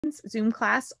Women's Zoom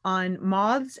class on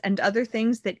moths and other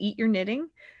things that eat your knitting.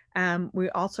 We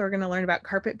also are going to learn about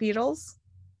carpet beetles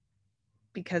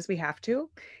because we have to.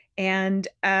 And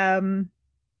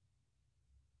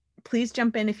please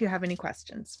jump in if you have any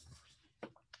questions.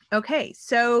 Okay,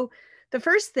 so the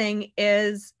first thing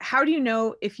is, how do you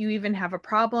know if you even have a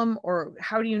problem, or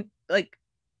how do you, like,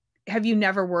 have you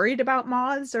never worried about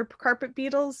moths or carpet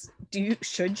beetles?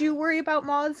 Should you worry about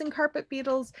moths and carpet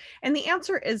beetles? And the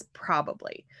answer is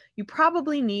probably. You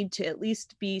probably need to at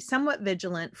least be somewhat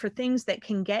vigilant for things that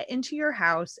can get into your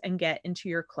house and get into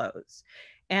your clothes.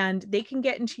 And they can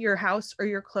get into your house or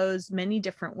your clothes many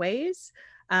different ways.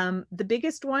 The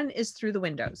biggest one is through the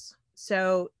windows.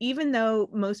 So even though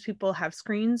most people have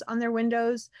screens on their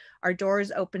windows, our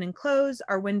doors open and close.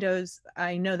 Our windows,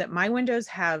 I know that my windows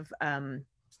have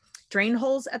drain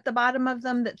holes at the bottom of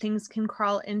them that things can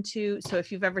crawl into. So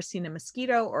if you've ever seen a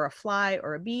mosquito or a fly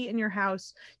or a bee in your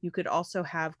house, you could also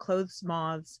have clothes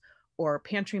moths or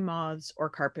pantry moths or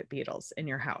carpet beetles in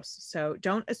your house. So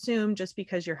don't assume just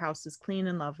because your house is clean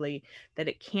and lovely that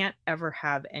it can't ever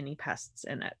have any pests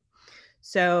in it.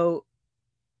 So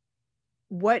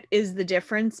what is the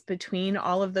difference between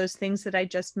all of those things that I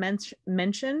just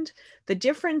mentioned? The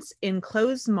difference in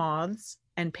clothes moths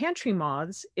and pantry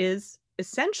moths is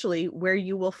essentially where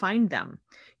you will find them.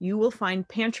 You will find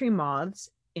pantry moths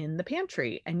in the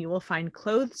pantry, and you will find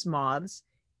clothes moths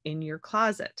in your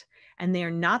closet. And they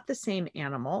are not the same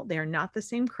animal. They are not the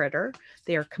same critter.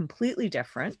 They are completely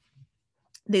different.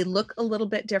 They look a little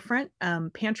bit different.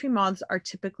 Pantry moths are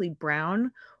typically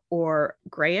brown or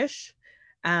grayish,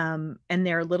 and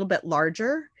they're a little bit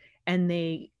larger, and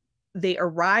they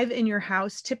arrive in your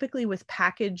house typically with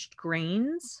packaged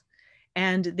grains,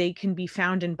 and they can be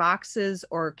found in boxes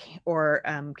or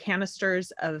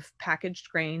canisters of packaged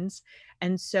grains.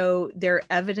 And so they're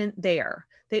evident there.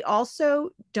 They also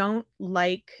don't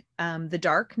like the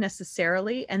dark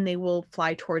necessarily, and they will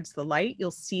fly towards the light.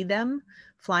 You'll see them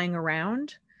flying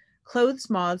around. Clothes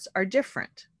moths are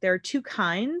different. There are two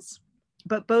kinds,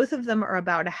 but both of them are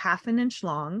about 1/2 inch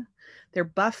long. They're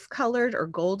buff colored or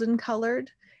golden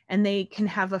colored, and they can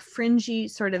have a fringy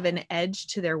sort of an edge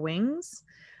to their wings.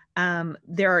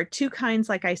 There are two kinds,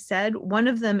 like I said. One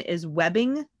of them is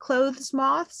webbing clothes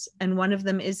moths, and one of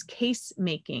them is case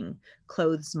making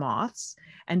clothes moths.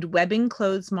 And webbing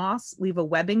clothes moths leave a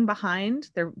webbing behind.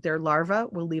 Their larvae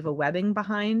will leave a webbing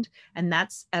behind, and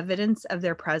that's evidence of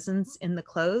their presence in the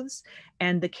clothes.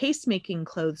 And the case making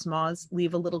clothes moths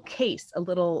leave a little case,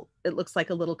 it looks like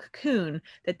a little cocoon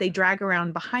that they drag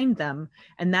around behind them,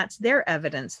 and that's their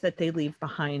evidence that they leave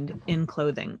behind in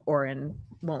clothing or in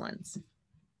woolens.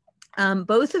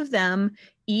 Both of them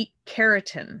eat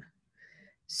keratin.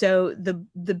 So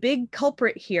the big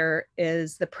culprit here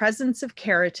is the presence of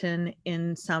keratin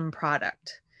in some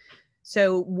product.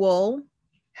 So wool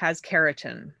has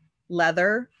keratin,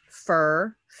 leather,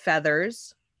 fur,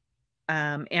 feathers,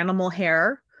 animal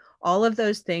hair, all of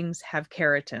those things have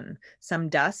keratin. Some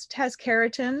dust has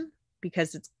keratin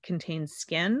because it contains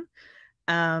skin.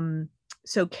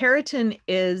 So keratin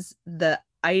is the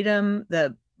item,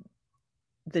 the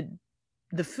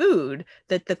food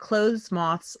that the clothes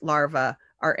moth's larvae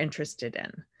are interested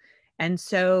in. And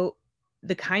so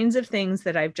the kinds of things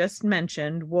that I've just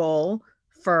mentioned, wool,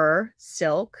 fur,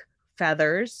 silk,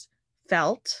 feathers,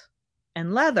 felt,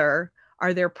 and leather,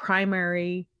 are their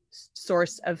primary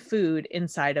source of food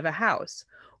inside of a house.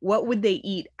 What would they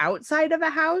eat outside of a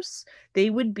house?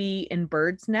 They would be in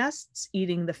birds' nests,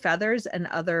 eating the feathers and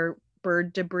other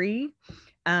bird debris.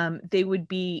 They would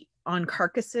be on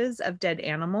carcasses of dead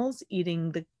animals,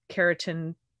 eating the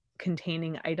keratin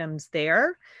containing items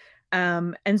there.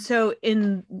 And so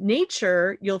in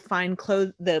nature, you'll find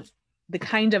the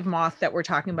kind of moth that we're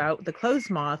talking about, the clothes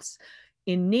moths,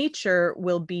 in nature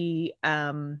will be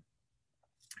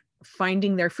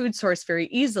finding their food source very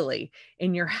easily.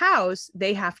 In your house,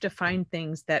 they have to find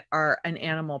things that are an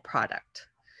animal product.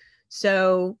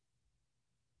 So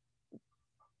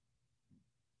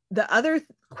the other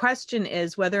question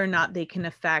is whether or not they can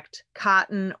affect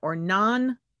cotton or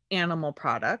non-animal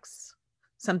products,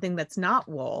 something that's not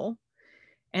wool.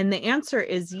 And the answer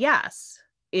is yes.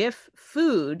 If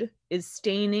food is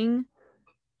staining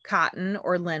cotton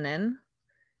or linen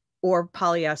or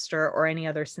polyester or any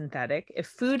other synthetic, if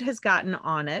food has gotten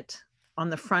on it, on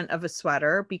the front of a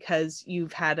sweater because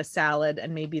you've had a salad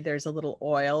and maybe there's a little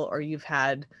oil, or you've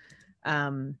had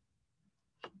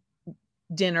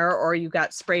dinner, or you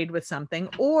got sprayed with something,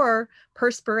 or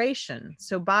perspiration.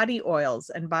 So body oils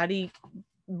and body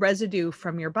residue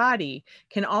from your body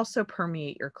can also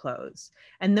permeate your clothes.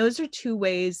 And those are two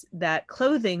ways that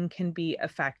clothing can be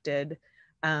affected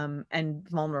and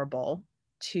vulnerable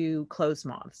to clothes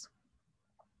moths.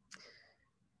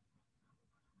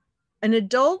 An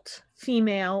adult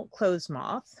female clothes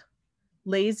moth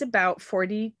lays about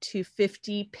 40 to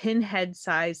 50 pinhead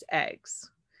size eggs,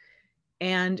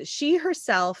 and she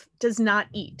herself does not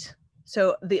eat.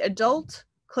 So the adult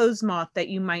clothes moth that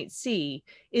you might see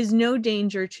is no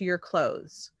danger to your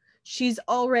clothes. She's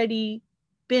already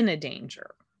been a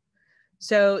danger.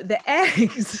 So the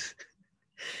eggs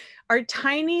are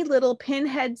tiny little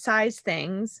pinhead size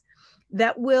things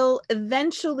that will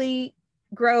eventually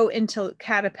grow into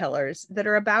caterpillars that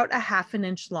are about 1/2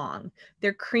 inch long.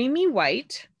 They're creamy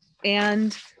white,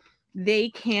 and they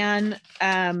can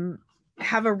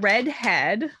have a red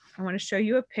head. I want to show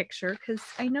you a picture because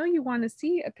I know you want to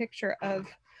see a picture of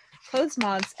clothes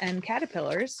moths and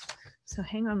caterpillars. So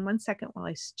hang on one second while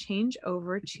I change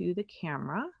over to the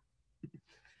camera.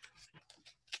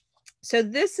 So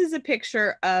this is a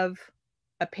picture of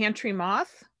a pantry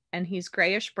moth, and he's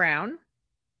grayish brown.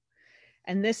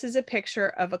 And this is a picture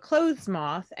of a clothes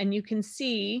moth, and you can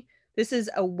see this is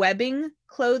a webbing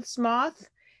clothes moth.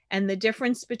 And the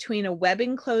difference between a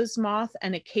webbing clothes moth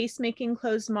and a case-making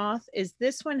clothes moth is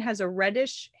this one has a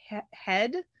reddish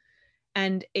head,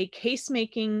 and a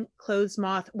case-making clothes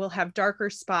moth will have darker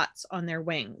spots on their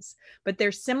wings. But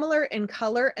they're similar in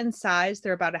color and size.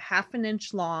 They're about 1/2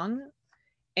 inch long,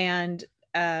 and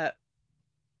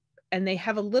they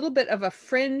have a little bit of a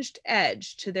fringed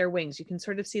edge to their wings. You can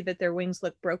sort of see that their wings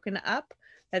look broken up.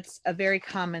 That's a very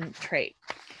common trait.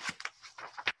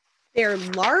 Their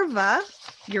larvae,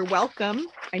 you're welcome,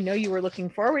 I know you were looking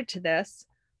forward to this,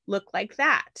 look like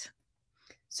that.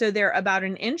 So they're about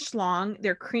 1 inch long,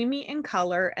 they're creamy in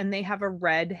color, and they have a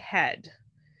red head.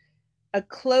 A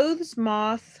clothes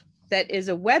moth that is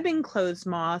a webbing clothes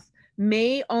moth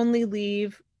may only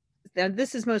leave, now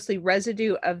this is mostly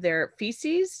residue of their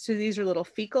feces. So these are little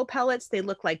fecal pellets. They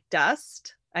look like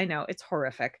dust. I know, it's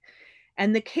horrific.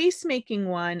 And the case making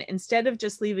one, instead of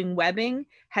just leaving webbing,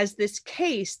 has this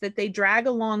case that they drag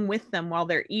along with them while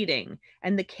they're eating,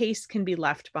 and the case can be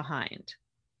left behind.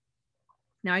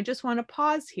 Now I just want to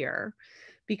pause here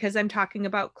because I'm talking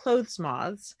about clothes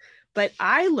moths, but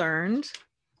I learned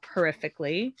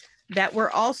horrifically that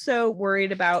we're also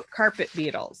worried about carpet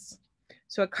beetles.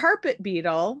 So a carpet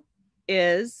beetle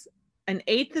is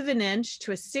 1/8 of an inch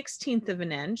to 1/16 of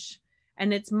an inch,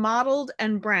 and it's mottled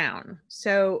and brown.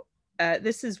 So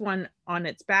this is one on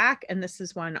its back, and this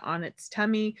is one on its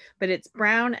tummy, but it's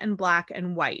brown and black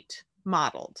and white,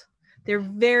 mottled. They're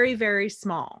very, very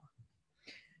small.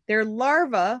 Their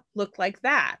larvae look like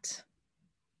that.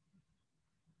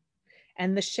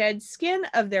 And the shed skin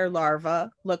of their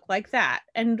larvae look like that.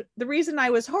 And the reason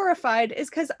I was horrified is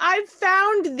because I've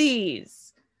found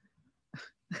these.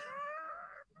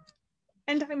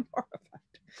 And I'm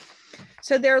horrified.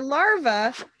 So their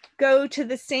larvae go to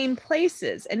the same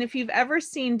places. And if you've ever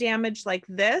seen damage like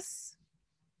this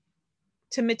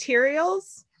to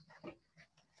materials,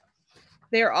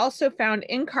 they are also found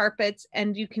in carpets,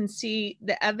 and you can see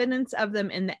the evidence of them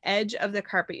in the edge of the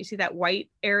carpet. You see that white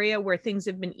area where things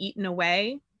have been eaten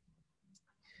away.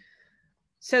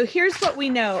 So here's what we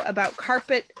know about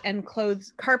carpet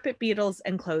beetles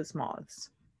and clothes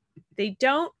moths. They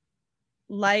don't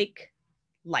like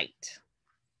light.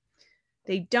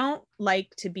 They don't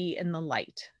like to be in the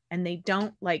light, and they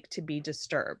don't like to be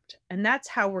disturbed. And that's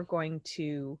how we're going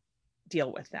to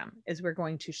deal with them, is we're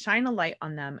going to shine a light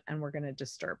on them and we're going to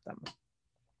disturb them.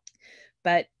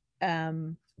 But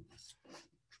I'm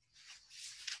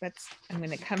going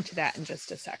to come to that in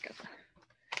just a second.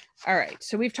 All right,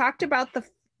 so we've talked about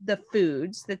the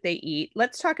foods that they eat.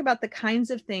 Let's talk about the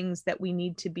kinds of things that we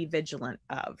need to be vigilant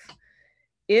of.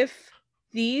 If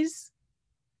these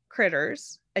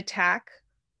critters attack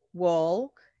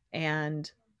wool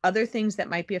and other things that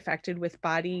might be affected with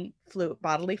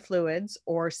bodily fluids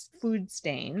or food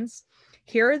stains,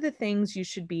 here are the things you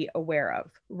should be aware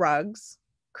of: rugs,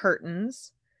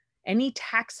 curtains, any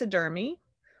taxidermy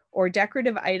or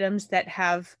decorative items that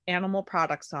have animal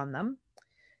products on them,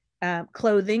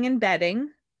 clothing and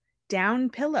bedding, down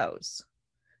pillows,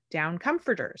 down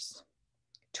comforters,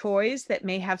 toys that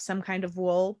may have some kind of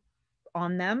wool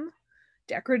on them,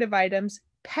 decorative items,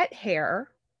 pet hair,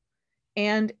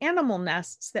 and animal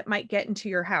nests that might get into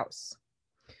your house.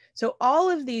 So all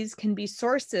of these can be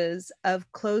sources of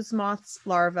clothes moths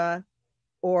larvae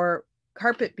or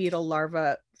carpet beetle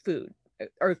larva food,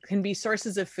 or can be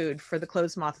sources of food for the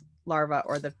clothes moth larva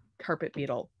or the carpet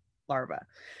beetle larva.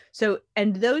 So,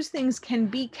 and those things can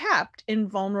be kept in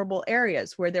vulnerable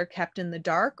areas where they're kept in the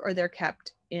dark, or they're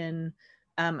kept in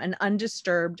an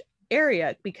undisturbed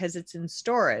area because it's in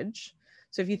storage.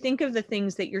 So if you think of the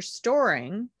things that you're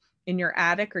storing, in your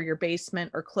attic or your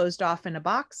basement or closed off in a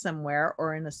box somewhere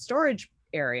or in a storage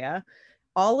area,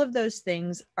 all of those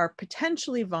things are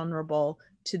potentially vulnerable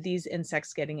to these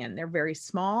insects getting in. They're very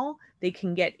small. They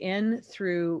can get in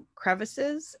through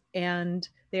crevices and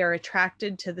they are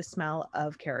attracted to the smell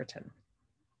of keratin.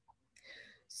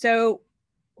 So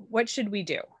what should we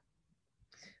do?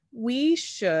 We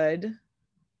should,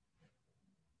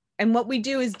 and what we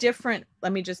do is different.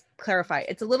 Let me just clarify.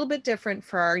 It's a little bit different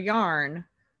for our yarn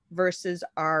versus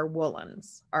our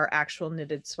woolens, our actual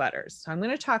knitted sweaters. So I'm going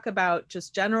to talk about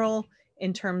just general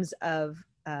in terms of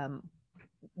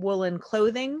woolen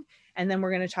clothing, and then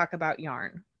we're going to talk about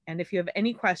yarn. And if you have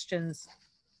any questions,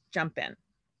 jump in.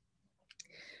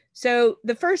 So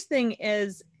the first thing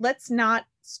is, let's not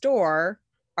store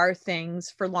our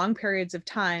things for long periods of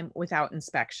time without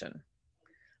inspection.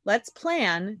 Let's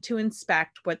plan to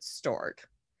inspect what's stored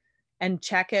and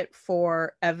check it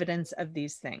for evidence of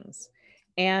these things.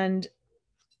 And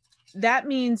that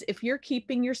means if you're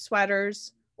keeping your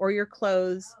sweaters or your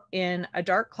clothes in a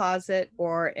dark closet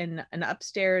or in an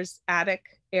upstairs attic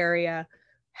area,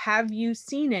 have you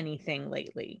seen anything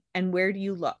lately? And where do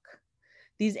you look?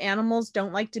 These animals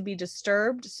don't like to be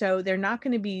disturbed, so they're not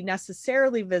going to be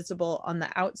necessarily visible on the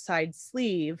outside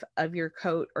sleeve of your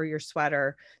coat or your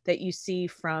sweater that you see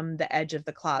from the edge of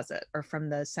the closet or from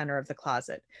the center of the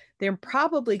closet. They're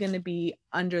probably going to be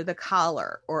under the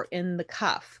collar or in the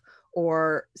cuff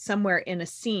or somewhere in a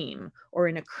seam or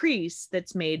in a crease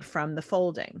that's made from the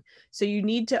folding. So you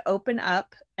need to open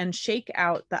up and shake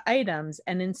out the items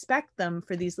and inspect them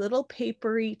for these little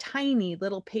papery, tiny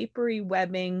little papery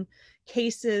webbing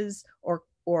cases or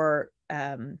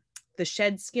the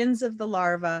shed skins of the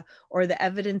larva or the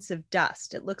evidence of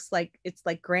dust. It looks like it's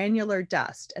like granular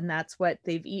dust, and that's what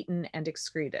they've eaten and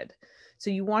excreted. So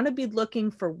you want to be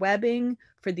looking for webbing,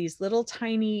 for these little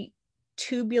tiny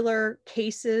tubular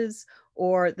cases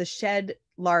or the shed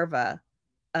larva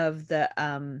of the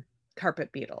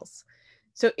carpet beetles.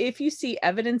 So if you see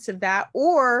evidence of that,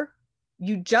 or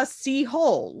you just see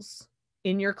holes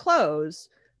in your clothes,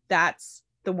 that's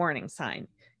the warning sign.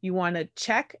 You want to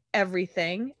check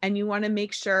everything, and you want to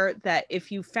make sure that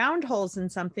if you found holes in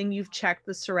something, you've checked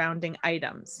the surrounding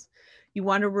items. You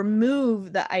want to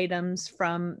remove the items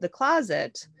from the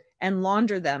closet and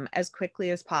launder them as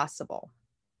quickly as possible.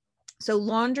 So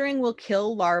laundering will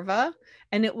kill larvae,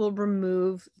 and it will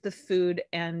remove the food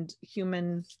and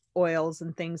human oils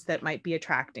and things that might be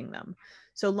attracting them.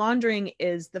 So laundering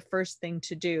is the first thing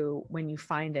to do when you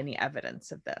find any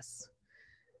evidence of this.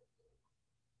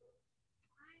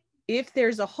 If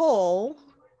there's a hole,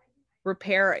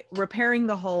 repairing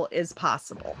the hole is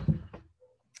possible.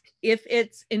 If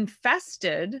it's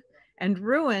infested and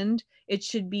ruined, it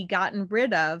should be gotten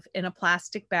rid of in a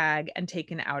plastic bag and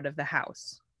taken out of the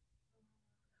house,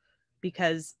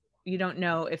 because you don't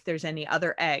know if there's any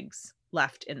other eggs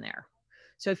left in there.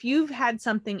 So if you've had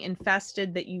something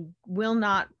infested that you will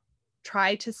not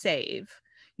try to save,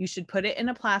 you should put it in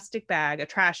a plastic bag, a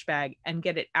trash bag, and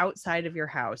get it outside of your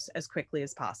house as quickly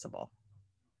as possible.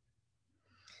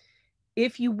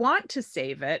 If you want to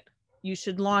save it, you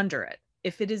should launder it.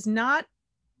 If it is not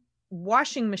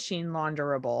washing machine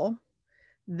launderable,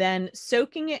 then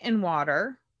soaking it in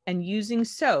water and using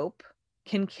soap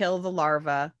can kill the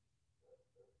larva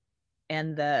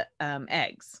and the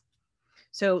eggs.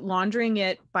 So laundering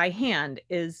it by hand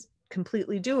is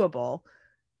completely doable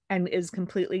and is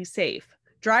completely safe.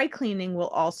 Dry cleaning will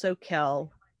also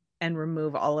kill and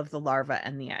remove all of the larvae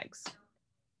and the eggs.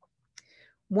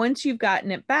 Once you've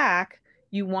gotten it back,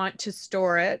 you want to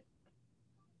store it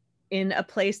in a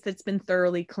place that's been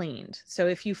thoroughly cleaned. So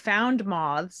if you found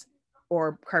moths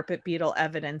or carpet beetle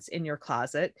evidence in your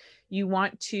closet, you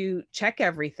want to check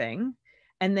everything,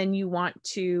 and then you want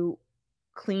to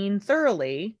clean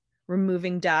thoroughly,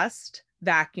 removing dust,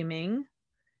 vacuuming,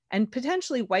 and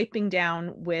potentially wiping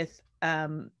down with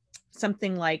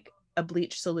something like a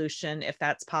bleach solution, if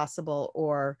that's possible,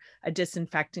 or a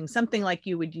disinfecting, something like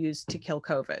you would use to kill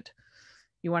COVID.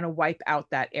 You want to wipe out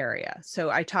that area. So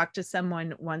I talked to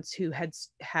someone once who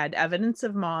had evidence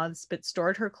of moths, but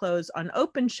stored her clothes on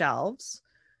open shelves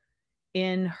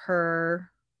in her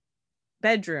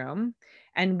bedroom.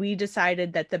 And we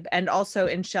decided that and also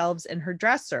in shelves in her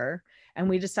dresser. And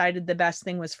we decided the best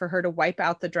thing was for her to wipe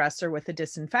out the dresser with a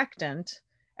disinfectant,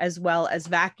 as well as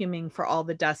vacuuming for all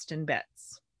the dust and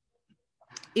bits.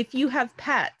 If you have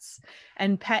pets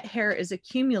and pet hair is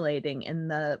accumulating in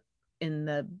the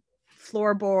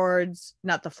floorboards,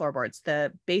 not the floorboards,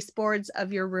 the baseboards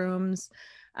of your rooms,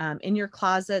 in your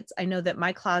closets. I know that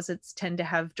my closets tend to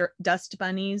have dust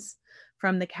bunnies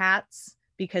from the cats,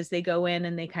 because they go in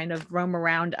and they kind of roam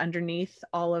around underneath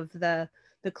all of the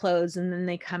the clothes and then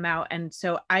they come out. And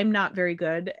so I'm not very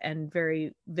good and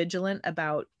very vigilant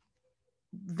about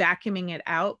vacuuming it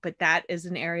out, but that is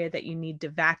an area that you need to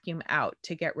vacuum out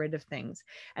to get rid of things.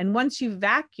 And once you've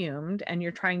vacuumed and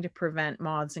you're trying to prevent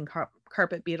moths and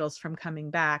carpet beetles from coming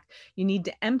back, you need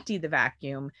to empty the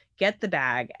vacuum, get the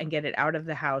bag, and get it out of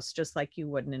the house just like you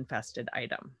would an infested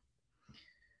item.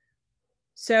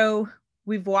 So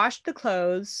we've washed the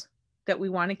clothes that we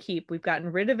want to keep. We've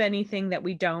gotten rid of anything that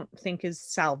we don't think is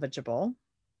salvageable.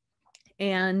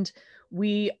 And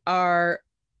we are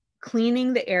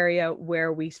cleaning the area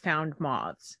where we found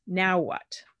moths. Now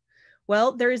what?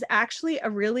 Well, there is actually a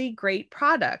really great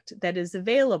product that is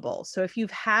available. So if you've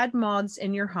had moths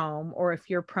in your home, or if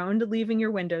you're prone to leaving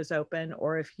your windows open,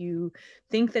 or if you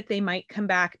think that they might come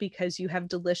back because you have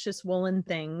delicious woolen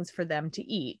things for them to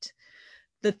eat,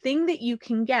 the thing that you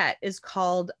can get is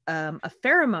called a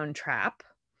pheromone trap.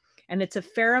 And it's a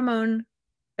pheromone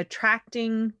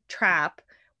attracting trap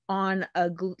on a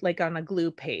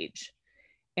glue page.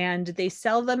 And they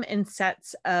sell them in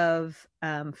sets of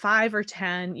 5 or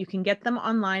 10. You can get them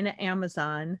online at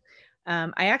Amazon.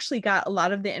 I actually got a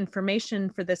lot of the information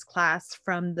for this class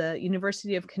from the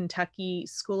University of Kentucky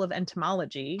School of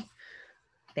Entomology.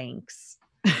 Thanks.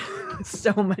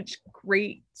 So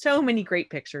many great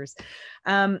pictures.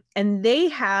 And they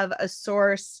have a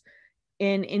source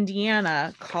in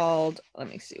Indiana called, let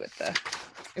me see what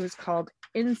it was called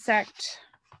Insect,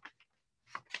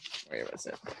 where was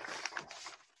it?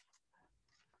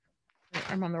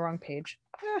 I'm on the wrong page.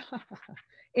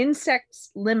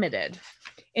 Insects Limited.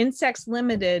 Insects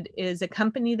Limited is a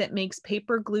company that makes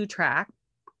paper glue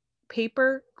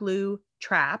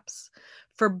traps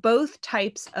for both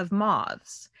types of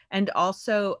moths, and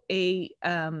also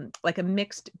like a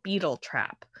mixed beetle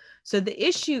trap. So the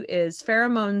issue is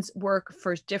pheromones work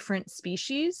for different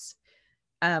species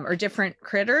or different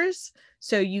critters.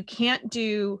 So you can't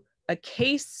do a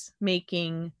case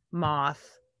making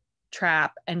moth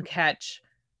trap and catch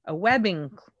a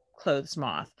webbing clothes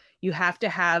moth. You have to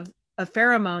have a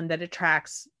pheromone that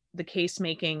attracts the case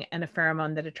making and a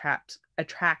pheromone that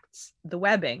attracts the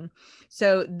webbing.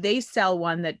 So they sell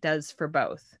one that does for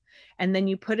both. And then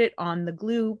you put it on the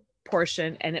glue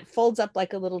portion and it folds up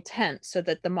like a little tent so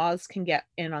that the moths can get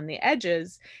in on the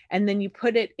edges. And then you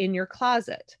put it in your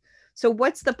closet. So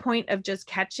what's the point of just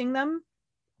catching them?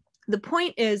 The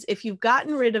point is, if you've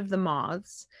gotten rid of the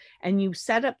moths and you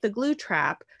set up the glue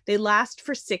trap, they last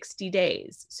for 60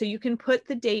 days. So you can put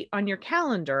the date on your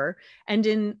calendar, and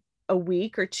in a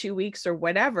week or 2 weeks or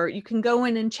whatever, you can go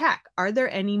in and check, are there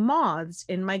any moths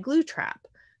in my glue trap?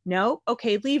 No?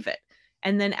 Okay, leave it.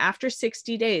 And then after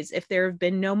 60 days, if there have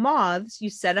been no moths, you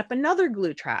set up another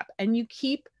glue trap and you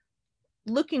keep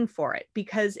looking for it,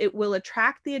 because it will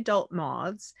attract the adult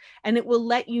moths and it will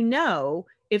let you know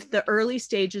if the early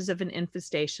stages of an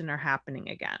infestation are happening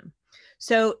again.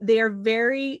 So they are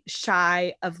very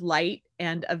shy of light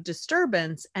and of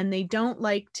disturbance, and they don't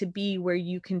like to be where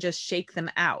you can just shake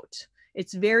them out.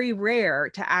 It's very rare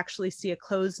to actually see a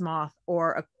clothes moth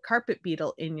or a carpet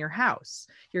beetle in your house.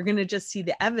 You're going to just see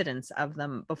the evidence of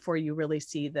them before you really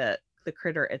see the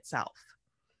critter itself.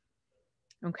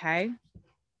 Okay.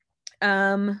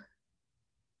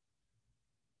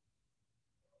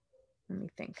 Let me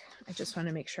think. I just want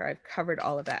to make sure I've covered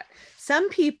all of that. Some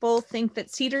people think that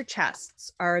cedar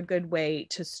chests are a good way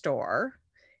to store,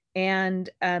 and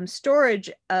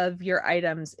storage of your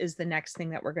items is the next thing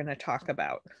that we're going to talk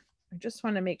about. I just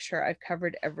want to make sure I've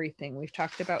covered everything. We've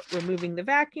talked about removing the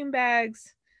vacuum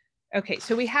bags. Okay,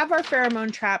 so we have our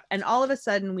pheromone trap, and all of a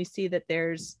sudden we see that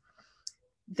there's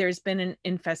been an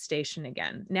infestation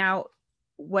again. Now,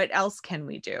 what else can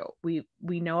we do? We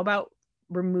know about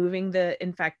removing the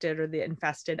infected or the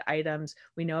infested items.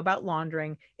 We know about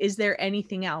laundering. Is there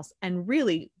anything else? And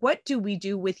really, what do we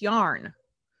do with yarn?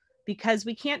 Because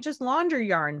we can't just launder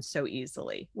yarn so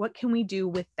easily. What can we do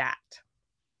with that?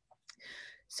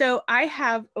 So I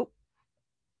have, oh,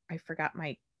 I forgot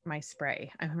my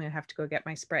spray. I'm gonna have to go get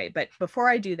my spray. But before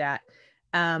I do that,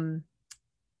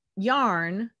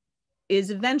 yarn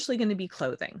is eventually going to be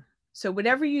clothing. So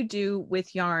whatever you do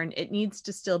with yarn, it needs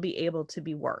to still be able to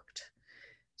be worked.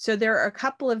 So there are a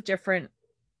couple of different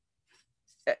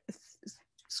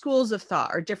schools of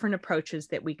thought or different approaches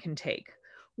that we can take.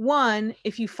 One,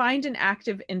 if you find an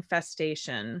active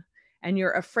infestation and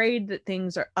you're afraid that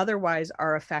things are otherwise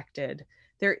are affected,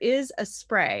 there is a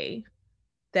spray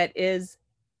that is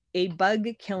a bug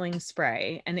killing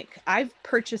spray. And I've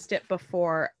purchased it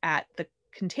before at the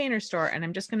Container Store, and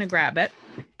I'm just going to grab it.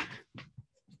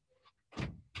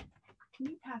 Can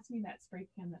you pass me that spray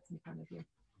can that's in front of you?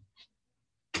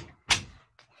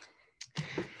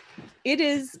 It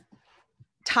is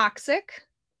toxic,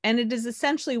 and it is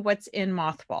essentially what's in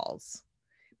mothballs,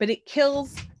 but it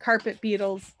kills carpet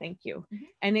beetles. Thank you.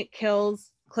 And it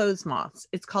kills clothes moths.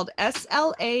 It's called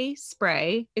SLA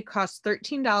spray. It costs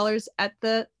 $13 at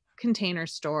the Container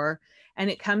Store, and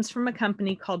it comes from a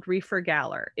company called Reefer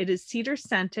Galler. It is cedar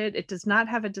scented. It does not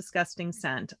have a disgusting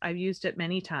scent. I've used it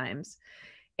many times,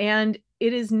 and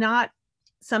it is not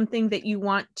something that you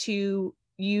want to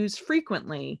use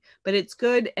frequently, but it's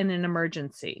good in an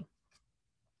emergency.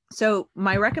 So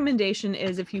my recommendation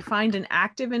is, if you find an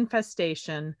active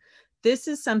infestation, this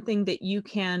is something that you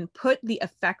can put the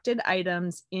affected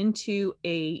items into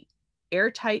a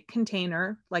airtight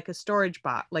container, like a storage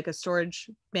box, like a storage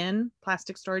bin,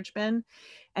 plastic storage bin,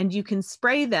 and you can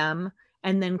spray them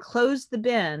and then close the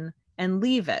bin and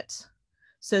leave it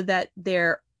so that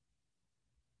the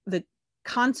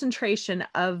concentration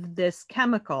of this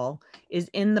chemical is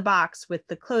in the box with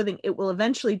the clothing. It will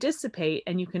eventually dissipate,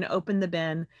 and you can open the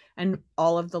bin and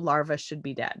all of the larvae should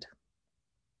be dead.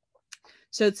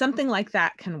 So it's something like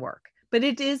that can work, but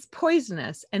it is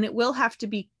poisonous, and it will have to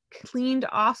be cleaned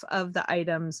off of the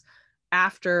items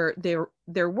after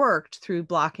they're worked through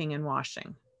blocking and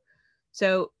washing.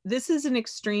 So this is an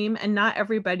extreme, and not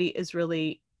everybody is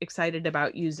really excited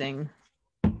about using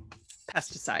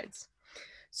pesticides.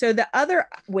 So the other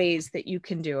ways that you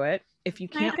can do it, if you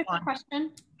can't. Can I ask a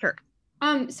question? Sure.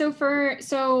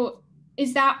 So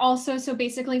is that also, so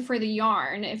basically for the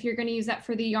yarn, if you're going to use that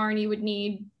for the yarn, you would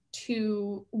need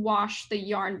to wash the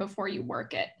yarn before you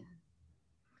work it?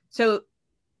 So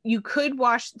you can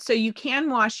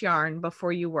wash yarn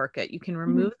before you work it. You can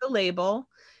remove the label.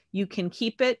 You can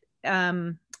keep it.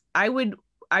 I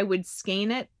would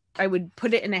skein it. I would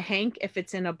put it in a hank if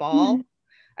it's in a ball.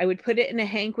 I would put it in a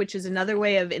hank, which is another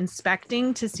way of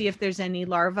inspecting to see if there's any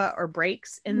larvae or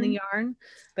breaks in the yarn,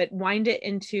 but wind it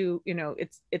into,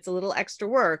 it's a little extra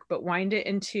work, but wind it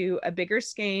into a bigger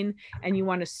skein, and you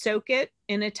want to soak it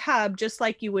in a tub just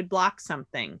like you would block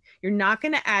something. You're not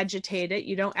going to agitate it.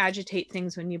 You don't agitate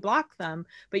things when you block them,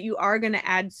 but you are going to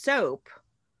add soap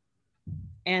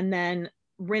and then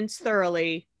rinse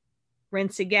thoroughly,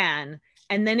 rinse again,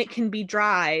 and then it can be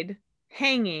dried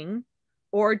hanging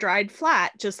or dried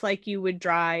flat, just like you would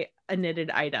dry a knitted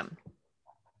item.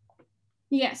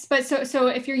 Yes, but so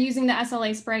if you're using the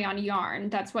SLA spray on yarn,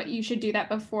 that's what you should do that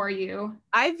before you.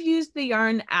 I've used the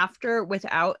yarn after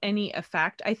without any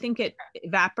effect. I think it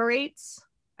evaporates.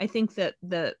 I think that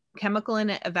the chemical in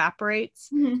it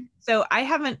evaporates. So I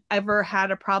haven't ever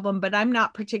had a problem, but I'm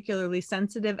not particularly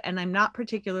sensitive, and I'm not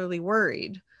particularly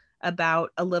worried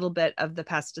about a little bit of the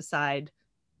pesticide.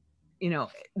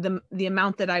 The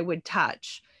amount that I would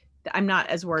touch, I'm not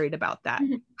as worried about that.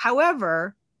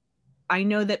 However, I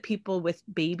know that people with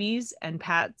babies and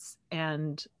pets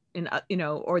and,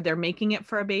 or they're making it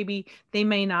for a baby, they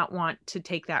may not want to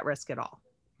take that risk at all.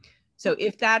 So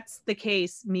if that's the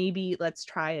case, maybe let's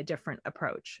try a different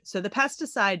approach. So the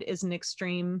pesticide is an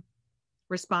extreme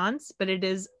response, but it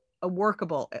is a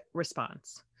workable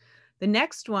response. The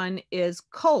next one is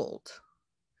cold.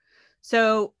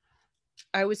 So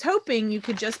I was hoping you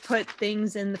could just put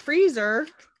things in the freezer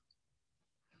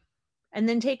and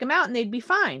then take them out and they'd be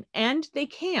fine. And they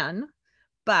can,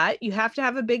 but you have to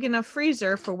have a big enough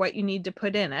freezer for what you need to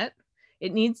put in it.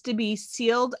 It needs to be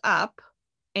sealed up,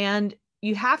 and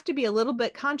you have to be a little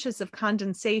bit conscious of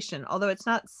condensation, although it's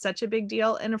not such a big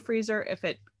deal in a freezer if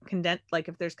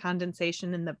if there's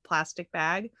condensation in the plastic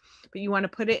bag, but you want to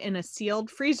put it in a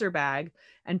sealed freezer bag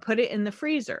and put it in the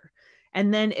freezer.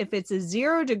 And then if it's a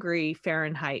 0 degree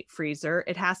Fahrenheit freezer,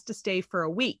 it has to stay for a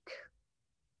week.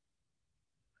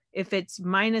 If it's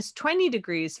minus 20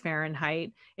 degrees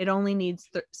Fahrenheit, it only needs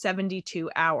 72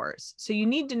 hours. So you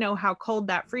need to know how cold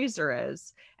that freezer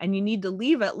is, and you need to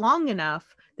leave it long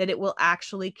enough that it will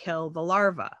actually kill the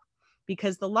larva,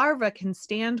 because the larva can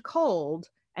stand cold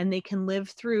and they can live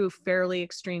through fairly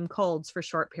extreme colds for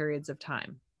short periods of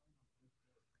time.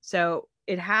 So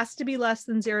it has to be less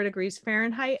than 0 degrees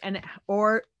Fahrenheit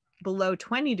or below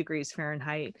 20 degrees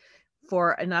Fahrenheit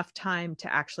for enough time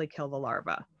to actually kill the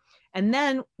larva. And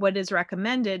then what is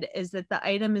recommended is that the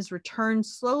item is returned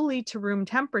slowly to room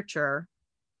temperature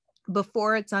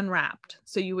before it's unwrapped.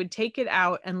 So you would take it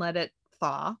out and let it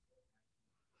thaw,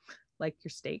 like your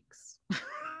steaks.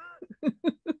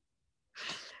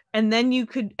 and then you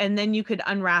could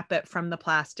unwrap it from the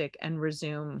plastic and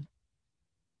resume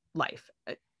life,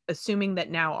 assuming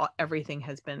that now everything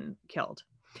has been killed.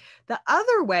 The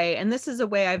other way, and this is a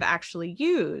way I've actually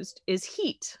used, is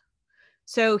heat.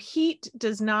 So heat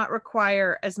does not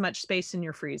require as much space in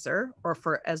your freezer or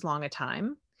for as long a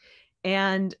time.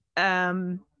 And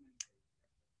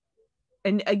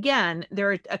again,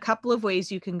 there are a couple of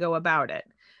ways you can go about it.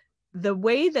 the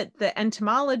way that the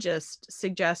entomologist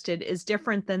suggested is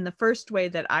different than the first way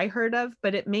that I heard of,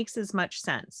 but it makes as much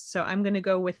sense. So I'm going to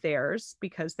go with theirs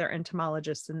because they're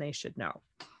entomologists and they should know.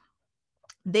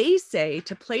 They say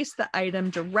to place the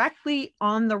item directly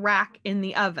on the rack in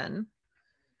the oven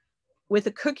with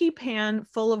a cookie pan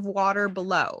full of water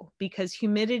below, because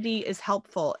humidity is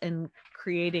helpful in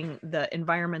creating the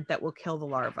environment that will kill the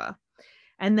larva.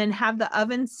 And then have the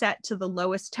oven set to the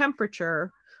lowest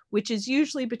temperature, which is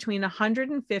usually between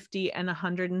 150 and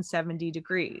 170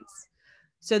 degrees.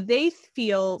 So they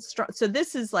feel strong. So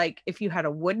this is like if you had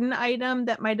a wooden item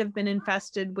that might have been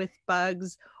infested with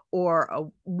bugs, or a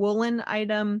woolen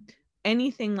item,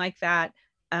 anything like that.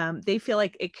 They feel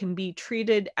like it can be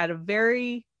treated at a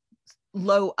very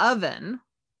low oven.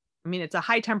 I mean, it's a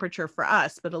high temperature for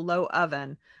us, but a low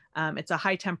oven. It's a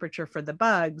high temperature for the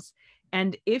bugs.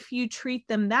 And if you treat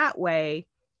them that way,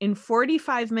 in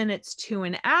 45 minutes to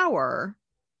an hour,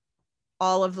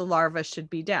 all of the larvae should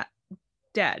be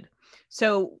dead.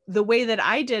 So the way that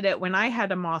I did it when I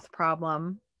had a moth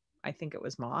problem, I think it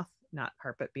was moth, not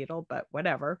carpet beetle, but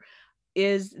whatever,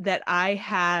 is that I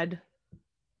had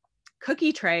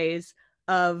cookie trays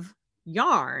of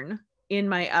yarn in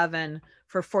my oven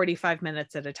for 45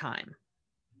 minutes at a time.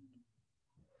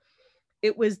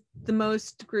 It was the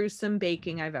most gruesome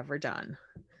baking I've ever done.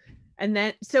 And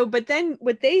then, but then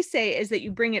what they say is that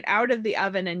you bring it out of the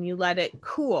oven and you let it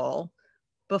cool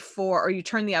before, or you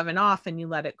turn the oven off and you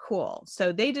let it cool.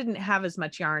 So they didn't have as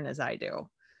much yarn as I do.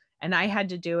 And I had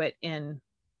to do it in,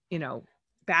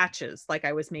 batches, like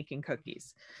I was making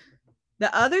cookies.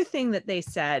 The other thing that they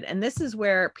said, and this is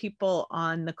where people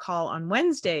on the call on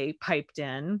Wednesday piped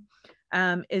in,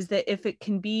 is that if it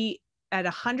can be at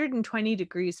 120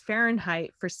 degrees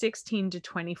Fahrenheit for 16 to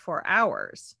 24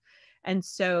 hours. And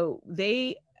so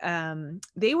they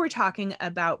were talking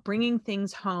about bringing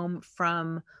things home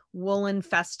from woolen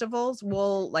festivals,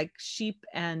 like sheep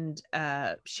and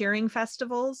shearing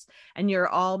festivals. And you're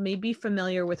all maybe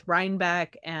familiar with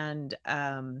Rhinebeck and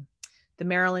the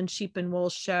Maryland Sheep and Wool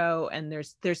Show. And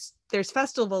there's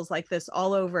festivals like this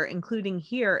all over, including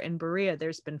here in Berea.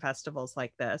 There's been festivals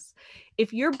like this.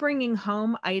 If you're bringing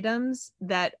home items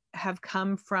that have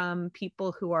come from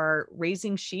people who are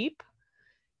raising sheep,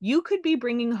 you could be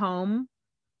bringing home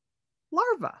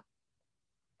larvae.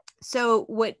 So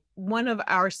what one of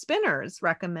our spinners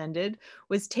recommended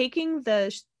was taking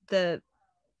the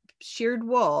sheared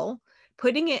wool,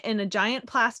 putting it in a giant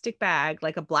plastic bag,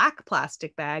 like a black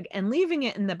plastic bag, and leaving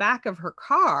it in the back of her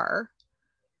car,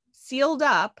 sealed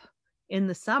up in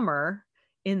the summer,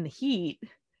 in the heat,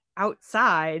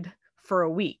 outside for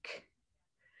a week.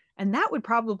 And that would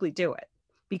probably do it.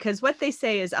 Because what they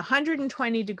say is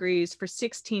 120 degrees for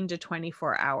 16 to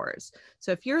 24 hours.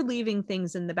 So if you're leaving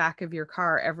things in the back of your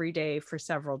car every day for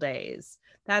several days,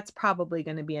 that's probably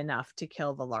going to be enough to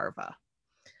kill the larva.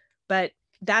 But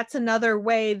that's another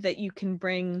way that you can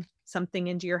bring something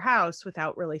into your house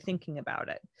without really thinking about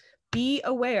it. Be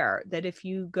aware that if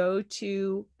you go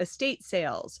to estate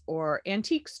sales or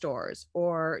antique stores,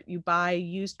 or you buy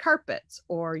used carpets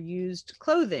or used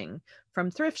clothing from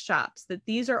thrift shops, that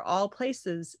these are all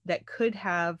places that could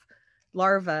have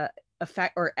larvae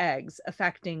or eggs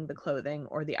affecting the clothing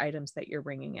or the items that you're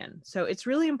bringing in. So it's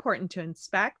really important to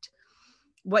inspect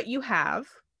what you have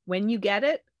when you get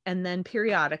it, and then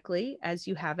periodically as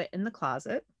you have it in the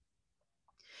closet.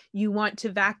 You want to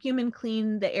vacuum and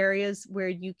clean the areas where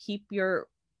you keep your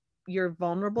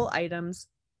vulnerable items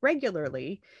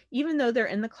regularly, even though they're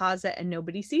in the closet and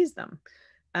nobody sees them.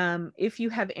 If you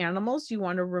have animals, you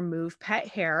want to remove pet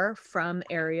hair from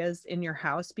areas in your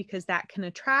house, because that can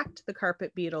attract the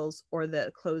carpet beetles or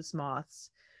the clothes moths,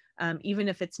 even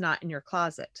if it's not in your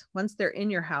closet. Once they're in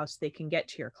your house, they can get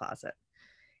to your closet.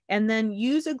 And then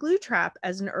use a glue trap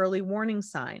as an early warning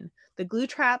sign. The glue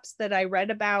traps that I read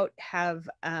about have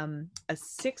a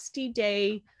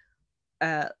 60-day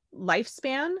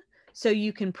lifespan. So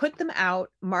you can put them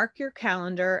out, mark your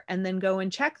calendar, and then go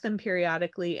and check them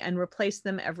periodically and replace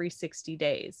them every 60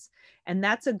 days. And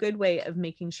that's a good way of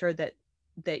making sure that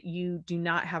you do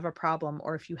not have a problem,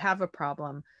 or if you have a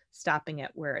problem, stopping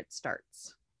it where it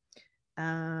starts.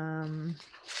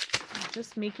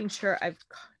 Just making sure I've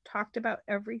talked about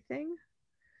everything.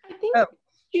 I think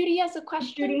Judy has a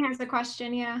question. Judy has a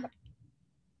question, yeah.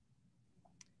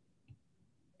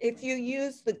 If you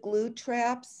use the glue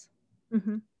traps,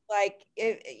 like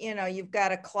you've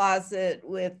got a closet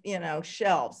with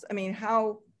shelves. I mean,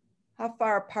 how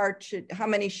far apart how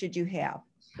many should you have?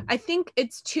 I think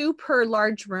it's 2 per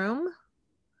large room.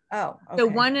 Oh, okay. So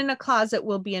 1 in a closet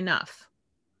will be enough.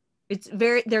 It's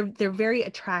they're very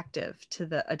attractive to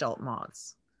the adult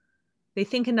moths. They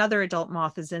think another adult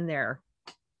moth is in there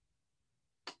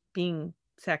being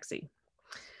sexy.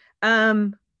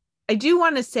 I do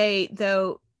want to say,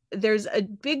 though, there's a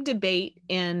big debate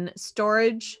in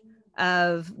storage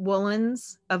of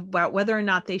woolens about whether or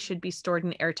not they should be stored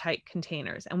in airtight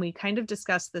containers. And we kind of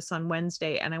discussed this on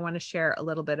Wednesday, and I want to share a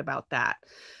little bit about that.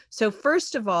 So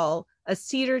first of all, a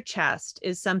cedar chest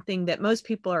is something that most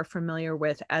people are familiar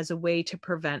with as a way to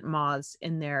prevent moths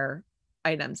in their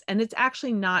items. And it's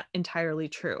actually not entirely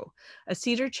true. A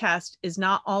cedar chest is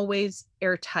not always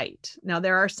airtight. Now,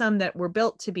 there are some that were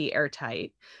built to be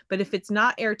airtight, but if it's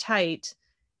not airtight,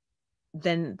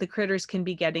 then the critters can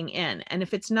be getting in. And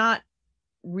if it's not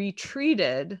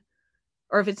retreated,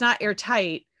 or if it's not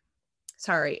airtight,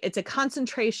 sorry, it's a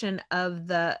concentration of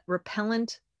the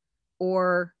repellent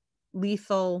or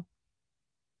lethal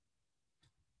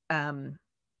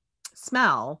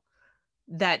smell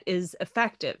that is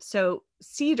effective. So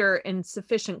cedar in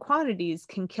sufficient quantities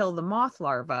can kill the moth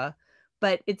larva,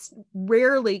 but it's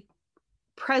rarely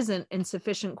present in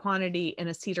sufficient quantity in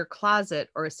a cedar closet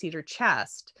or a cedar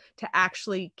chest to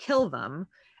actually kill them.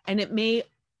 And it may,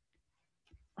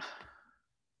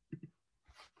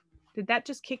 did that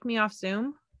just kick me off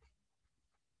Zoom?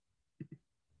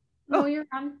 No, you're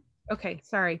on. Okay,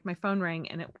 sorry, my phone rang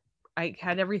and I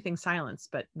had everything silenced,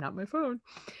 but not my phone.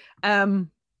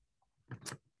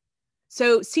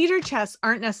 So cedar chests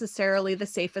aren't necessarily the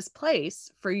safest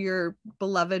place for your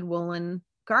beloved woolen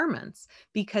garments,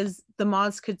 because the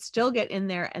moths could still get in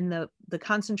there, and the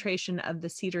concentration of the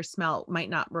cedar smell might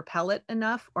not repel it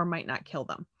enough or might not kill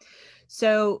them.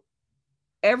 So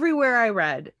everywhere I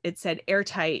read, it said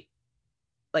airtight,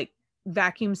 like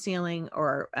vacuum sealing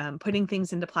or putting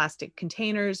things into plastic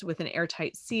containers with an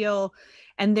airtight seal.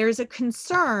 And there's a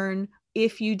concern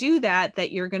if you do that,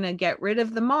 that you're going to get rid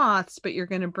of the moths, but you're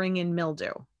going to bring in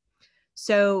mildew.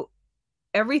 So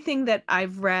everything that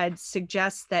I've read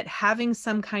suggests that having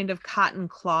some kind of cotton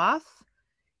cloth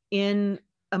in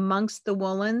amongst the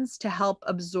woolens to help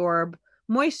absorb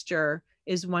moisture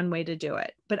is one way to do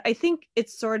it. But I think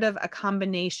it's sort of a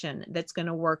combination that's going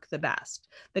to work the best.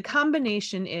 The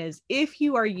combination is, if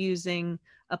you are using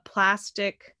a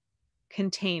plastic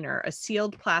container, a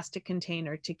sealed plastic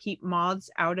container to keep moths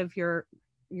out of your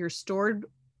stored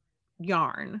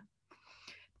yarn,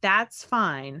 that's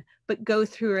fine, but go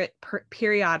through it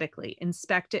periodically,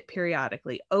 inspect it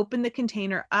periodically, open the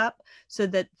container up so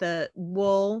that the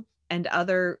wool and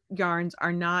other yarns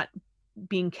are not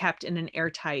being kept in an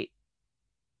airtight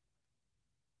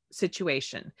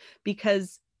situation,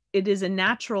 because it is a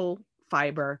natural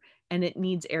fiber and it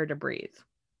needs air to breathe.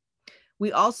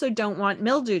 We also don't want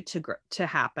mildew to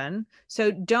happen.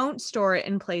 So don't store it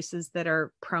in places that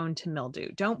are prone to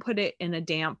mildew. Don't put it in a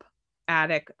damp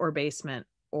attic or basement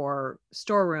or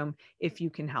storeroom if you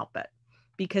can help it,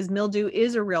 because mildew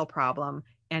is a real problem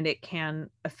and it can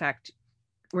affect,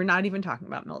 we're not even talking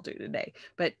about mildew today,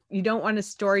 but you don't want to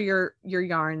store your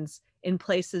yarns in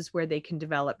places where they can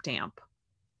develop damp.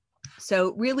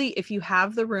 So really, if you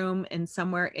have the room and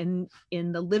somewhere in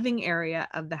the living area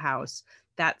of the house,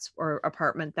 or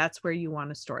apartment, that's where you want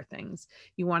to store things.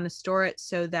 You want to store it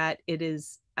so that it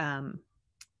is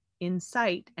in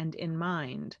sight and in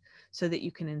mind, so that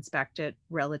you can inspect it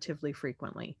relatively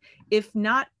frequently. If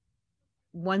not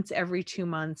once every 2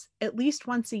 months, at least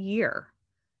once a year,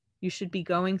 you should be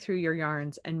going through your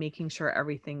yarns and making sure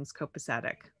everything's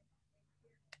copacetic.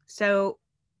 So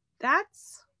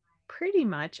that's pretty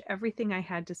much everything I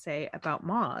had to say about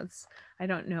moths. I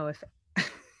don't know if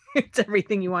it's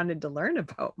everything you wanted to learn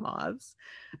about moths.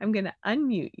 I'm going to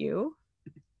unmute you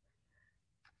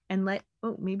and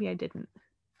oh, maybe I didn't.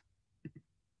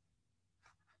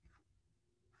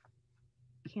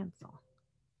 Cancel.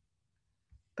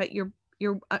 But you're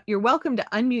welcome to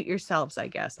unmute yourselves, I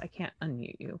guess. I can't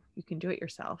unmute you. You can do it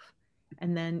yourself.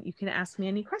 And then you can ask me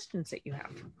any questions that you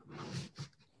have.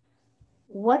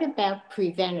 What about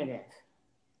preventative?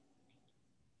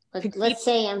 Let's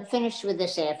say I'm finished with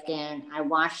this Afghan. I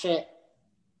wash it.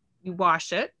 You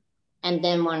wash it. And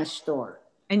then want to store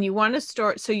it. And you want to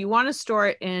store, so you want to store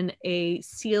it in a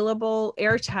sealable,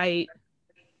 airtight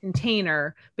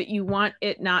container, but you want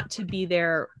it not to be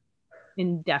there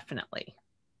indefinitely.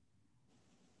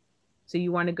 So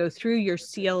you want to go through your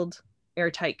sealed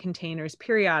airtight containers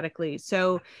periodically.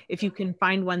 So if you can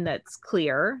find one that's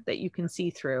clear, that you can see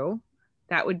through,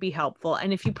 that would be helpful.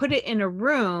 And if you put it in a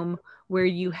room where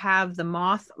you have the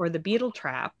moth or the beetle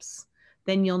traps,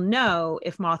 then you'll know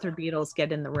if moth or beetles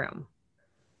get in the room.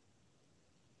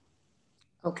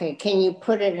 Okay, can you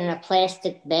put it in a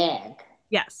plastic bag?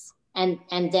 Yes. And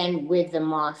then with the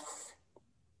moth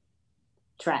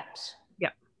traps?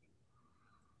 Yep.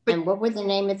 And what were the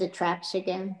name of the traps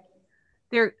again?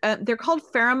 They're called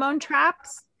pheromone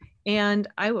traps, and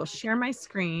I will share my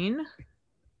screen.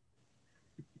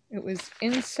 It was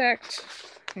insect,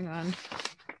 hang on.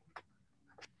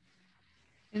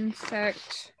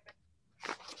 Insect,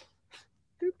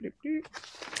 doop, doop, doop.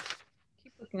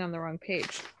 Keep looking on the wrong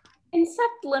page.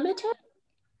 Insect Limited?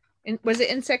 Was it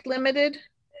Insect Limited?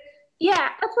 Yeah,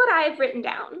 that's what I've written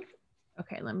down.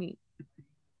 Okay, let me.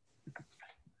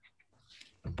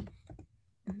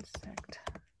 Insect.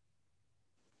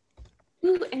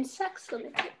 Ooh, Insects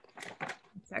Limited.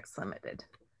 Insects Limited.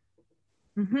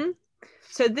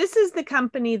 So this is the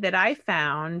company that I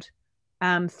found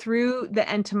through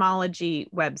the entomology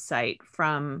website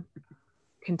from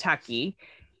Kentucky.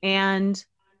 And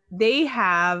they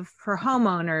have, for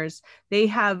homeowners, they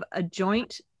have a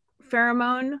joint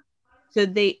pheromone. So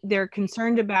they're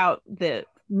concerned about the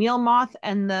meal moth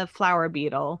and the flower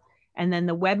beetle, and then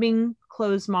the webbing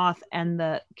clothes moth and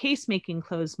the case making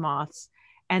clothes moths.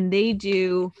 And they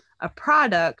do a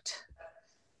product.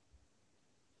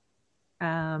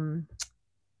 That's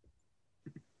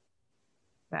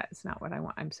not what I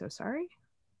want. I'm so sorry.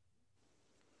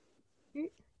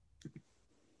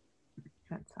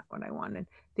 That's not what I wanted.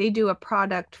 They do a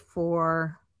product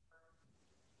for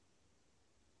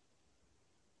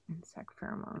insect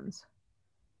pheromones.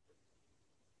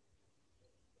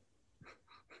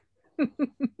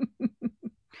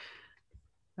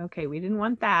 Okay, we didn't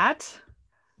want that.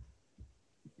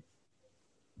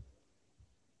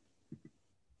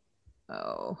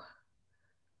 Oh,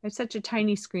 I have such a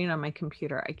tiny screen on my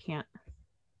computer. I can't.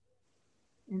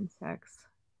 Insects.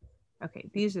 Okay,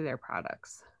 these are their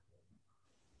products.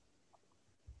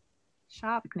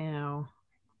 Shop now.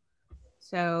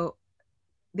 So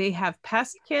they have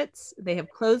pest kits, they have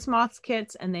clothes moths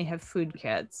kits, and they have food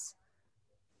kits.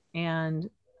 And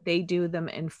they do them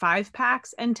in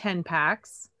 5-packs and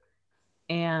 10-packs.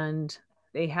 And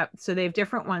they have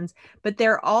different ones, but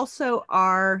there also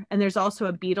are, and there's also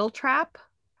a beetle trap,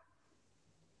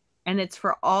 and it's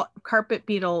for all carpet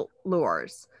beetle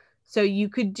lures. So you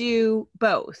could do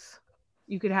both.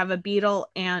 You could have a beetle,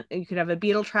 and you could have a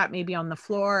beetle trap maybe on the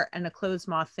floor and a clothes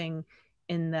moth thing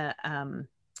in the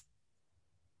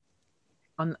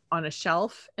on a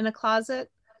shelf in a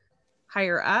closet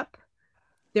higher up.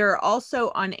 They're also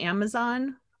on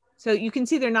Amazon. So you can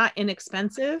see they're not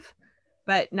inexpensive,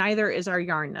 but neither is our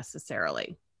yarn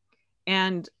necessarily.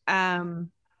 And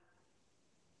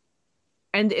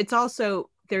it's also,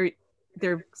 they're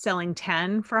selling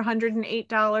 10 for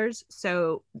 $108.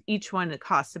 So each one, it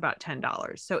costs about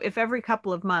 $10. So if every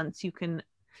couple of months you can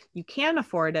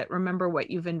afford it, remember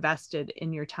what you've invested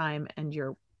in your time and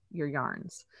your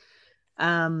yarns.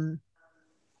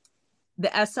 The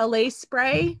SLA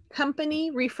spray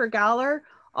company, Reefer Galler,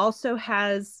 also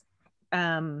has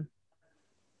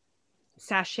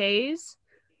sachets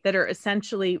that are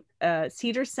essentially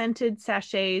cedar scented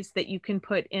sachets that you can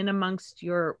put in amongst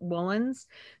your woolens.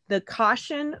 The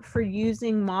caution for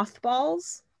using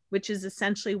mothballs, which is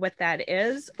essentially what that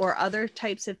is, or other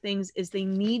types of things, is they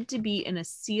need to be in a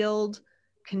sealed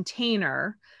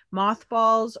container.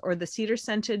 Mothballs or the cedar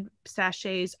scented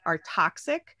sachets are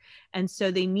toxic, and so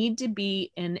they need to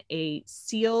be in a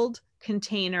sealed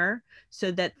container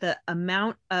so that the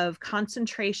amount of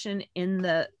concentration in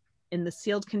the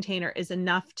sealed container is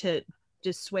enough to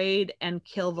dissuade and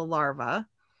kill the larva.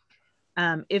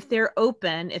 If they're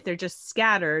open, if they're just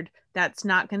scattered, that's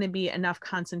not going to be enough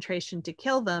concentration to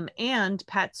kill them, and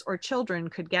pets or children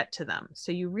could get to them.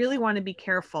 So you really want to be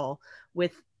careful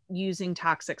with using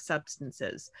toxic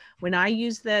substances. When I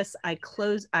use this,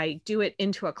 I do it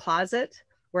into a closet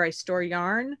where I store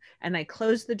yarn, and I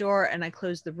close the door, and I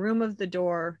close the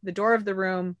door of the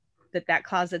room that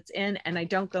closet's in, and I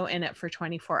don't go in it for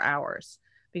 24 hours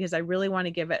because I really want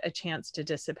to give it a chance to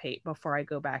dissipate before I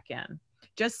go back in.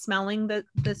 Just smelling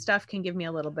the stuff can give me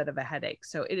a little bit of a headache.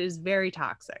 So it is very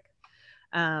toxic.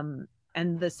 And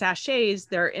the sachets,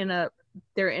 they're in a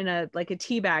like a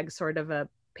tea bag sort of a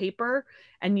paper,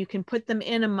 and you can put them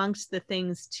in amongst the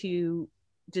things to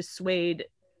dissuade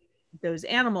those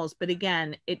animals. But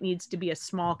again, it needs to be a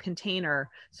small container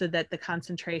so that the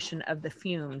concentration of the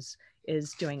fumes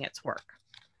is doing its work.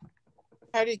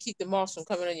 How do you keep the moths from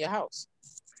coming in your house?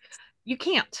 You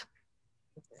can't.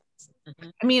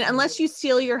 I mean, unless you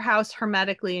seal your house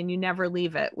hermetically and you never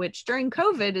leave it, which during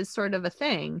COVID is sort of a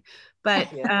thing. But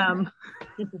I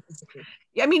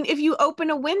mean, if you open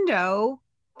a window,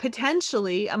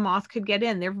 potentially a moth could get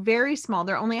in. They're very small.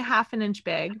 They're only a ½ an inch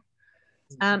big.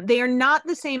 They are not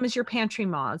the same as your pantry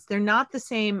moths. They're not the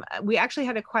same. We actually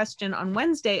had a question on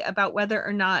Wednesday about whether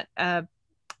or not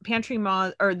pantry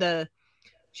moth, or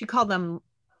she called them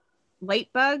light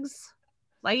bugs,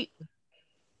 light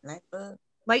Nightbug.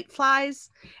 light flies.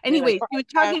 Anyways, you were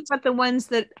talking about the ones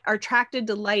that are attracted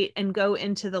to light and go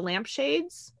into the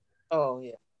lampshades. Oh,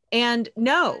 yeah. And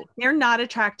no, they're not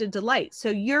attracted to light. So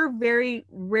you're very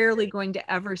rarely going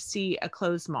to ever see a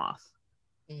clothes moth,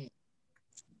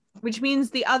 which means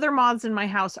the other moths in my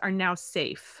house are now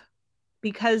safe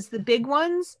because the big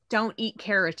ones don't eat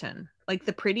keratin. Like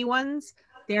the pretty ones,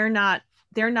 they're not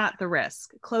the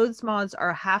risk. Clothes moths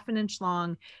are 1/2 inch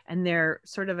long and they're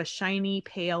sort of a shiny,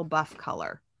 pale buff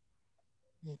color.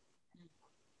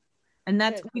 And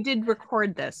that's, we did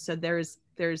record this. So there's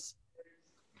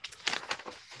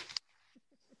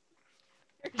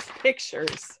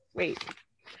pictures. Wait,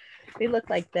 they look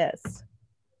like this.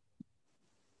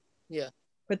 Yeah.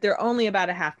 But they're only about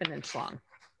 1/2 inch long.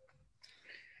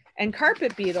 And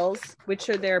carpet beetles, which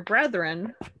are their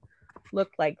brethren,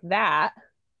 look like that,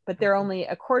 but they're only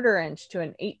 1/4 inch to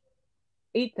an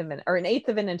eighth of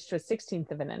an inch to a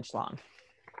 1/16 of an inch long.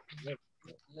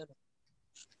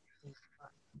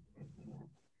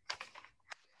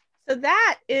 So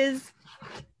that is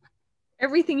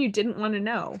everything you didn't want to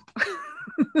know.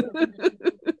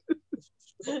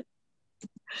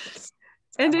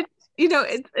 And it, you know,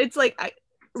 it's like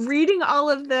reading all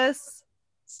of this,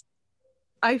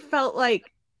 I felt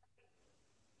like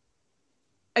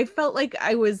I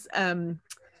was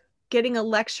getting a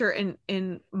lecture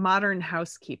in modern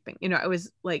housekeeping. You know, I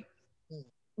was like,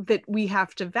 that we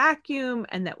have to vacuum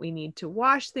and that we need to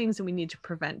wash things and we need to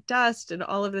prevent dust and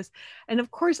all of this. And of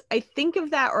course, I think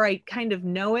of that, or I kind of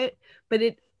know it, but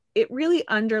it really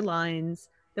underlines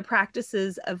the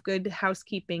practices of good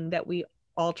housekeeping that we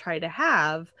all try to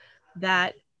have,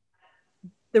 that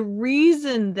the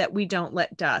reason that we don't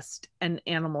let dust and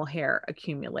animal hair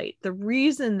accumulate, the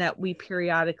reason that we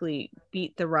periodically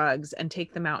beat the rugs and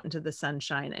take them out into the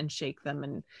sunshine and shake them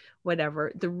and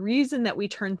whatever, the reason that we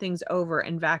turn things over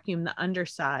and vacuum the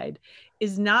underside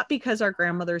is not because our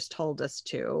grandmothers told us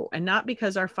to, and not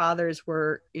because our fathers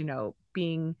were, you know,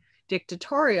 being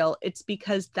dictatorial. It's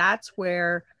because that's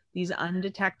where these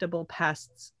undetectable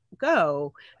pests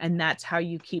go, and that's how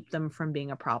you keep them from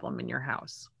being a problem in your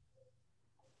house.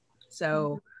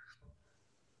 So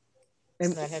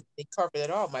not having the carpet at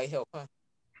all might help, huh?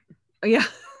 Yeah.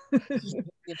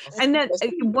 And then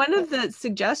one of the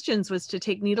suggestions was to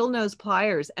take needle nose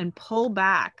pliers and pull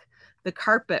back the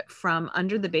carpet from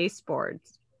under the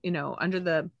baseboards, you know, under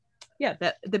the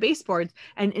baseboards,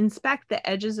 and inspect the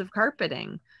edges of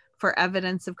carpeting for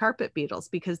evidence of carpet beetles,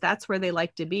 because that's where they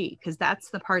like to be, because that's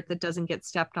the part that doesn't get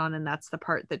stepped on, and that's the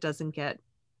part that doesn't get,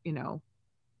 you know,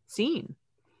 seen.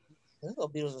 Those little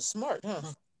beetles are smart, huh?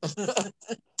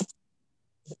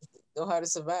 Know how to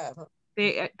survive, huh?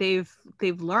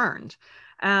 They've learned.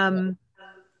 Yeah.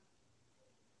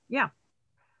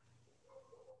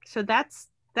 So that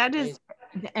is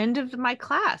the end of my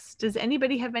class. Does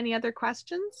anybody have any other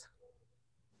questions?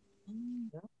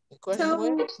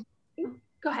 So,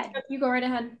 go ahead. You go right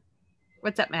ahead.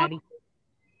 What's up, Maddie?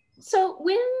 So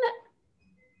when,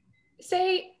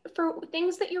 say, for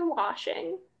things that you're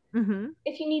washing,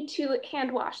 if you need to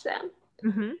hand wash them,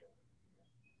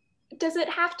 does it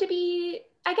have to be,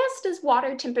 I guess, does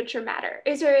water temperature matter?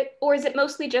 Is it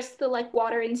mostly just the like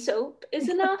water and soap is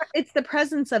enough? It's the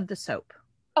presence of the soap.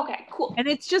 Okay, cool. And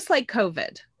it's just like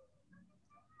COVID.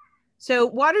 So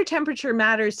water temperature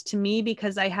matters to me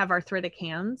because I have arthritic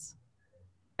hands.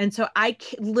 And so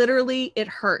literally, it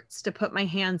hurts to put my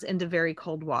hands into very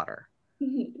cold water.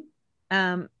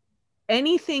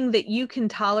 Anything that you can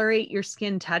tolerate your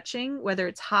skin touching, whether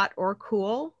it's hot or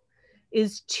cool,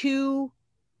 is too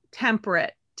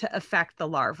temperate to affect the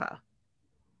larva,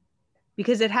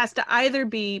 because it has to either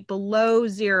be below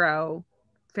 0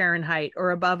 Fahrenheit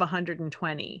or above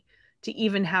 120 to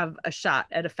even have a shot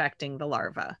at affecting the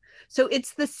larva. So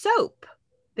it's the soap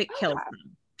that kills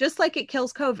them, just like it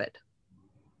kills COVID.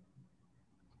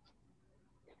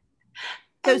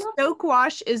 So soak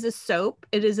wash is a soap.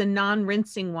 It is a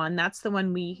non-rinsing one. That's the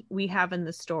one we have in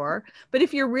the store. But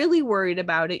if you're really worried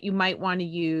about it, you might want to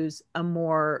use a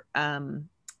more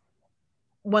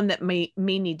one that may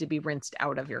need to be rinsed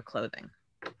out of your clothing.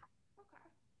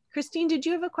 Christine, did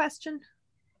you have a question?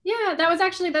 Yeah,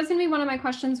 that's going to be one of my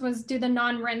questions, was do the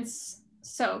non-rinse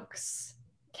soaks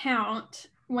count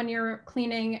when you're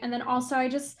cleaning? And then also I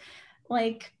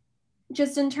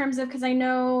just in terms of, because I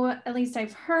know, at least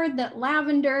I've heard that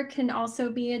lavender can also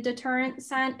be a deterrent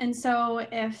scent. And so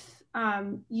if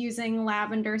using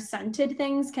lavender scented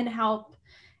things can help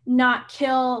not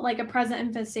kill like a present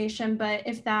infestation, but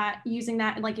if using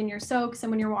that like in your soaks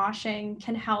and when you're washing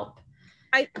can help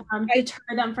deter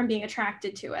them from being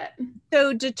attracted to it.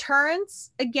 So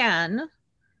deterrence, again,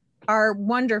 are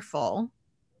wonderful.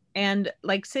 And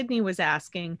like Sydney was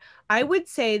asking, I would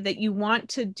say that you want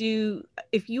to do,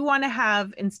 if you want to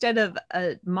have, instead of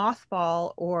a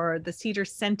mothball or the cedar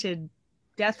scented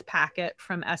death packet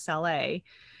from SLA,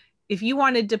 if you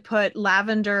wanted to put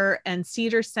lavender and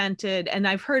cedar scented, and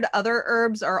I've heard other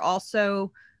herbs are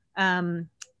also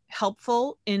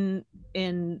helpful in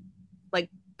like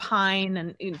pine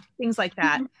and things like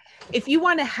that. If you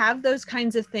want to have those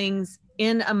kinds of things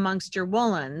in amongst your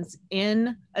woolens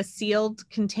in a sealed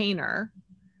container,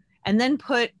 and then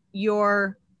put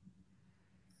your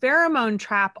pheromone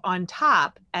trap on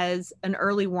top as an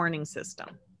early warning system.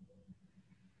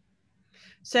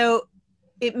 So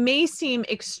it may seem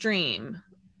extreme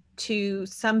to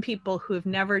some people who have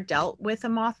never dealt with a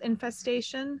moth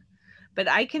infestation, but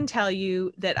I can tell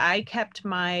you that I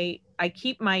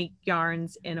keep my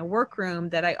yarns in a workroom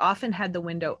that I often had the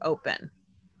window open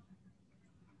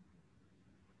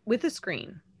with a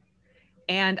screen.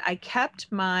 And I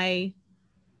kept my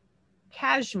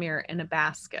cashmere in a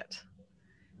basket.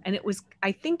 And it was,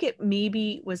 I think it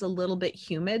maybe was a little bit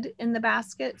humid in the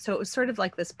basket. So it was sort of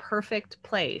like this perfect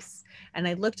place. And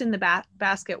I looked in the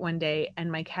basket one day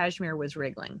and my cashmere was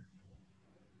wriggling.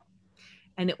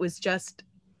 And it was just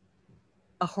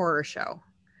a horror show.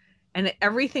 And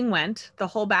everything went, the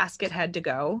whole basket had to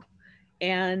go.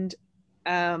 And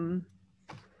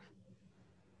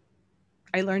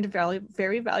I learned a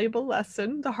very valuable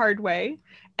lesson the hard way.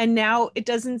 And now it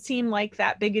doesn't seem like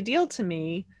that big a deal to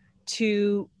me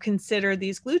to consider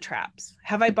these glue traps.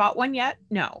 Have I bought one yet?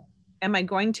 No. Am I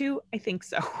going to? I think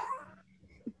so.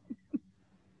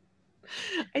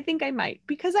 I think I might,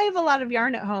 because I have a lot of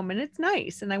yarn at home and it's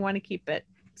nice and I want to keep it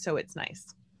so it's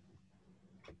nice.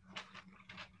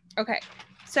 Okay,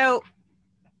 so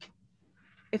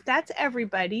if that's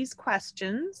everybody's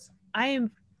questions, I've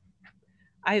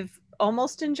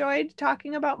almost enjoyed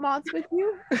talking about moths with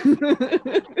you.